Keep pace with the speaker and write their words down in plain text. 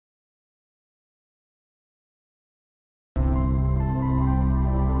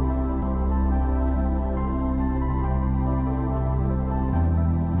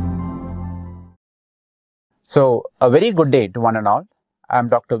So, a very good day to one and all. I am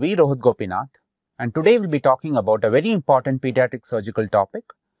Dr. V. Rohit Gopinath, and today we'll be talking about a very important pediatric surgical topic,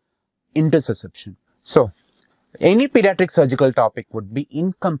 intussusception. So, any pediatric surgical topic would be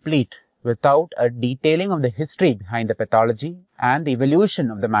incomplete without a detailing of the history behind the pathology and the evolution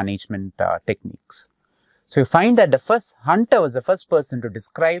of the management techniques. So, you find that Hunter was the first person to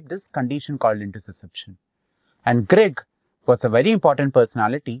describe this condition called intussusception, and Grigg was a very important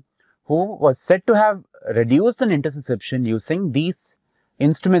personality who was said to have reduced an intussusception using these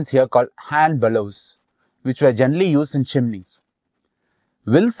instruments here called hand bellows, which were generally used in chimneys.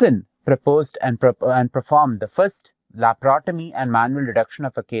 Wilson proposed and performed the first laparotomy and manual reduction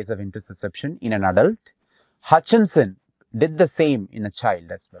of a case of intussusception in an adult. Hutchinson did the same in a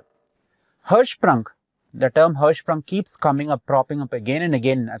child as well. Hirschsprung, the term Hirschsprung keeps propping up again and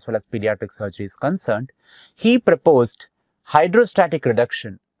again as far as pediatric surgery is concerned. He proposed hydrostatic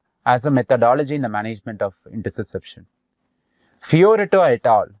reduction as a methodology in the management of intussusception. Fiorito et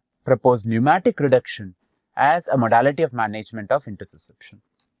al. Proposed pneumatic reduction as a modality of management of intussusception.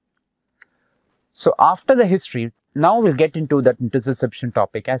 So, after the history, now we'll get into that intussusception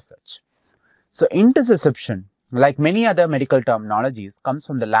topic as such. So, intussusception, like many other medical terminologies, comes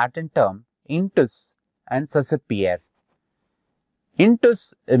from the Latin term intus and suscipiere.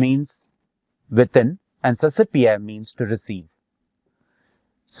 Intus means within and suscipiere means to receive.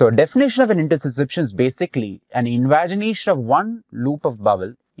 So, definition of an intussusception is basically an invagination of one loop of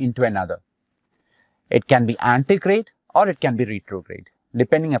bowel into another. It can be antegrade or it can be retrograde,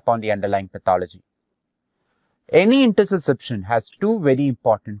 depending upon the underlying pathology. Any intussusception has two very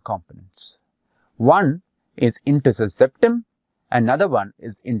important components. One is intussusceptum, another one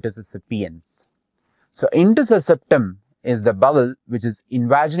is intussuscipiens. So, intussusceptum is the bowel which is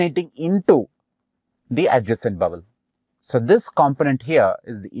invaginating into the adjacent bowel. So, this component here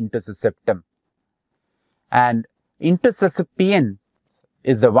is the intussusceptum, and intussuscipiens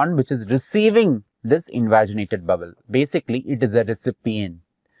is the one which is receiving this invaginated bowel. Basically, it is a recipient.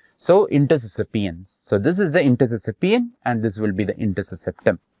 So, intussuscipiens. So, this is the intussuscipient and this will be the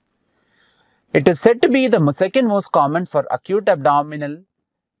intussusceptum. It is said to be the second most common for acute abdominal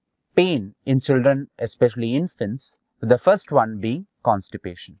pain in children, especially infants, with the first one being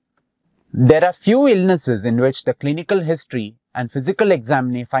constipation. There are few illnesses in which the clinical history and physical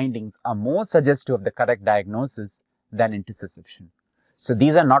examining findings are more suggestive of the correct diagnosis than intussusception. So,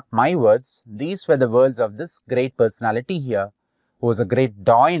 these are not my words, these were the words of this great personality here, who was a great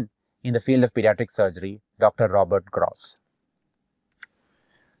doyen in the field of pediatric surgery, Dr. Robert Gross.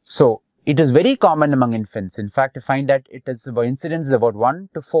 So, it is very common among infants. In fact, you find that it is incidence is about 1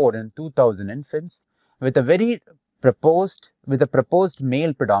 to 4 in 2000 infants with a proposed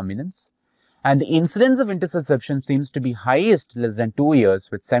male predominance. And the incidence of intussusception seems to be highest less than 2 years,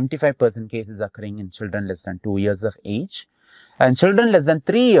 with 75% cases occurring in children less than 2 years of age. And children less than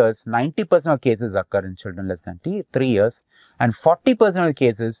 3 years, 90% of cases occur in children less than 3 years, and 40% of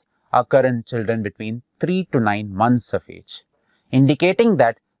cases occur in children between 3 to 9 months of age, indicating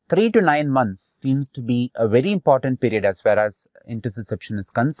that 3 to 9 months seems to be a very important period as far as intussusception is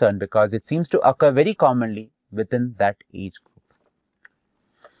concerned, because it seems to occur very commonly within that age group.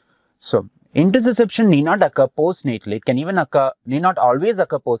 So, intussusception need not occur postnatally. It can even need not always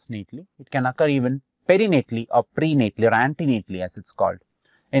occur postnatally. It can occur even perinatally or prenatally or antenatally as it's called,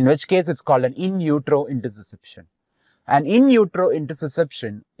 in which case it's called an in utero intussusception. An in utero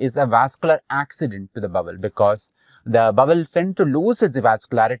intussusception is a vascular accident to the bowel, because the bowel tends to lose its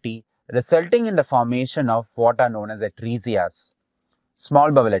vascularity, resulting in the formation of what are known as atresias,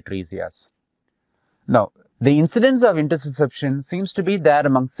 small bowel atresias. Now, the incidence of intussusception seems to be there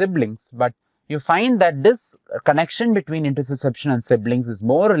among siblings, but you find that this connection between intussusception and siblings is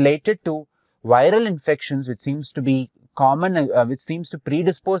more related to viral infections, which seems to be common, which seems to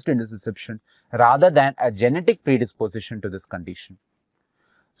predispose to intussusception rather than a genetic predisposition to this condition.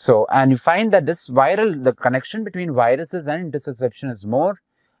 So, and you find that the connection between viruses and intussusception is more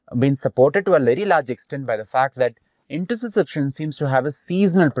been supported to a very large extent by the fact that intussusception seems to have a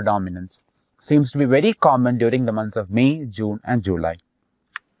seasonal predominance, seems to be very common during the months of May, June and July.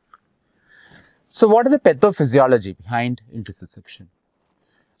 So, what is the pathophysiology behind intussusception?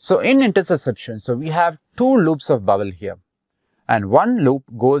 So, in intussusception, we have two loops of bowel here, and one loop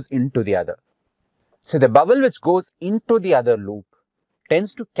goes into the other. So, the bowel which goes into the other loop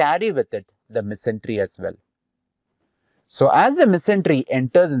tends to carry with it the mesentery as well. So, as the mesentery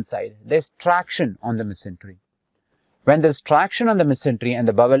enters inside, there is traction on the mesentery. When there is traction on the mesentery and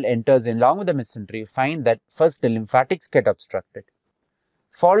the bowel enters in along with the mesentery, you find that first the lymphatics get obstructed,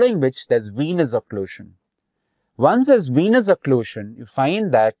 following which there is venous occlusion. Once there is venous occlusion, you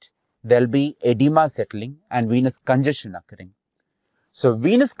find that there will be edema settling and venous congestion occurring. So,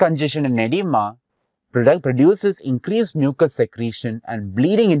 venous congestion and edema produces increased mucus secretion and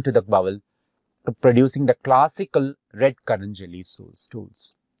bleeding into the bowel, producing the classical red currant jelly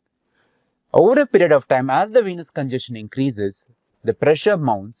stools. Over a period of time, as the venous congestion increases, the pressure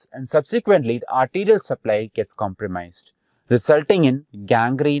mounts and subsequently the arterial supply gets compromised, resulting in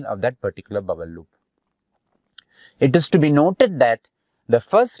gangrene of that particular bowel loop. It is to be noted that the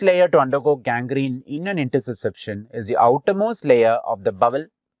first layer to undergo gangrene in an intussusception is the outermost layer of the bowel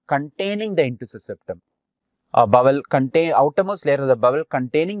containing the intussusceptum. Outermost layer of the bowel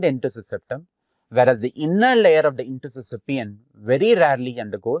containing the intussusceptum, whereas the inner layer of the intussusception very rarely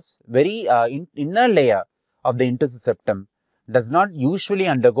undergoes, inner layer of the intussusceptum does not usually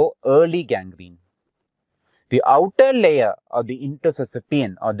undergo early gangrene. The outer layer of the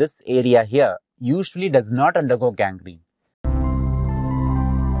intussusception, or this area here, usually does not undergo gangrene.